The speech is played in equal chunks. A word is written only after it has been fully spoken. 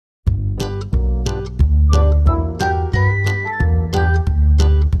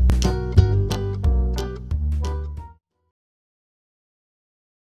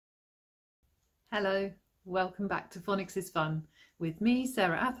Hello, welcome back to Phonics is Fun with me,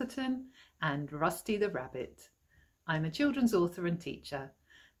 Sarah Atherton, and Rusty the Rabbit. I'm a children's author and teacher,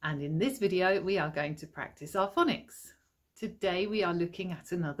 and in this video we are going to practice our phonics. Today we are looking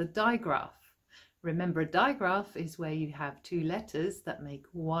at another digraph. Remember, a digraph is where you have two letters that make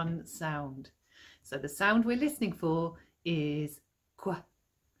one sound. So the sound we're listening for is kwa.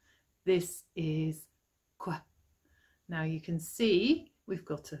 This is kwa. Now you can see we've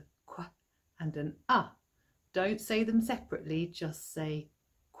got a kwa and an ah. Don't say them separately, just say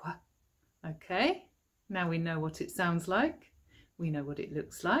kwa. Okay, now we know what it sounds like, we know what it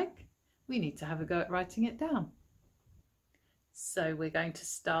looks like, we need to have a go at writing it down. So we're going to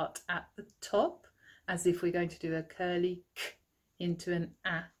start at the top as if we're going to do a curly k into an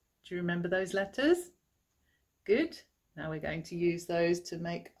ah. Do you remember those letters? Good. Now we're going to use those to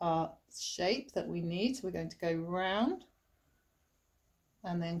make our shape that we need. So we're going to go round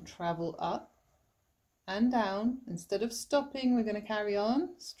and then travel up and down. Instead of stopping, we're going to carry on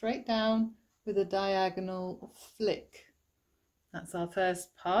straight down with a diagonal flick. That's our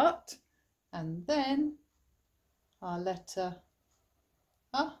first part. And then our letter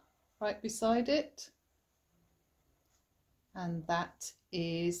ah right beside it. And that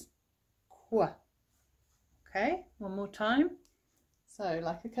is kwa. Okay, one more time. So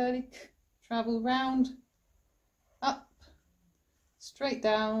like a curly k, travel round, up, straight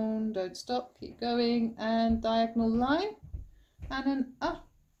down, don't stop, keep going, and diagonal line, and an ah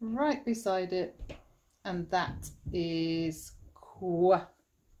right beside it, and that is kwa.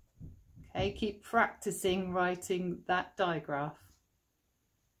 Okay, keep practicing writing that digraph.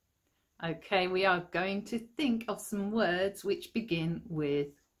 Okay, we are going to think of some words which begin with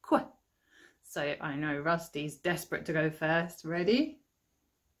kwa. So I know Rusty's desperate to go first. Ready?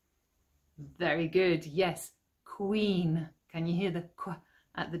 Very good. Yes, queen. Can you hear the kwa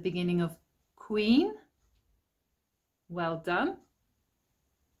at the beginning of queen? Well done.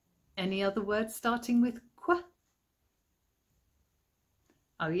 Any other words starting with kwa?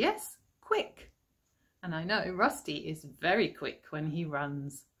 Oh yes, quick. And I know Rusty is very quick when he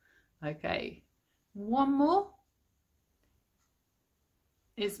runs. Okay, one more.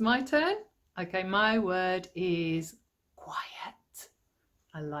 It's my turn. Okay, my word is quiet.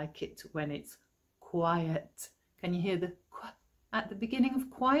 I like it when it's quiet. Can you hear the kwa at the beginning of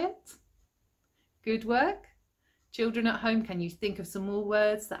quiet? Good work. Children at home, can you think of some more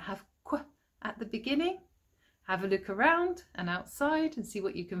words that have kwa at the beginning? Have a look around and outside and see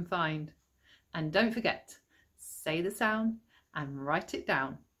what you can find. And don't forget, say the sound and write it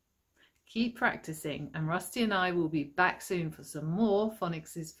down. Keep practicing, and Rusty and I will be back soon for some more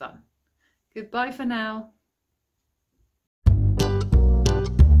Phonics is Fun. Goodbye for now.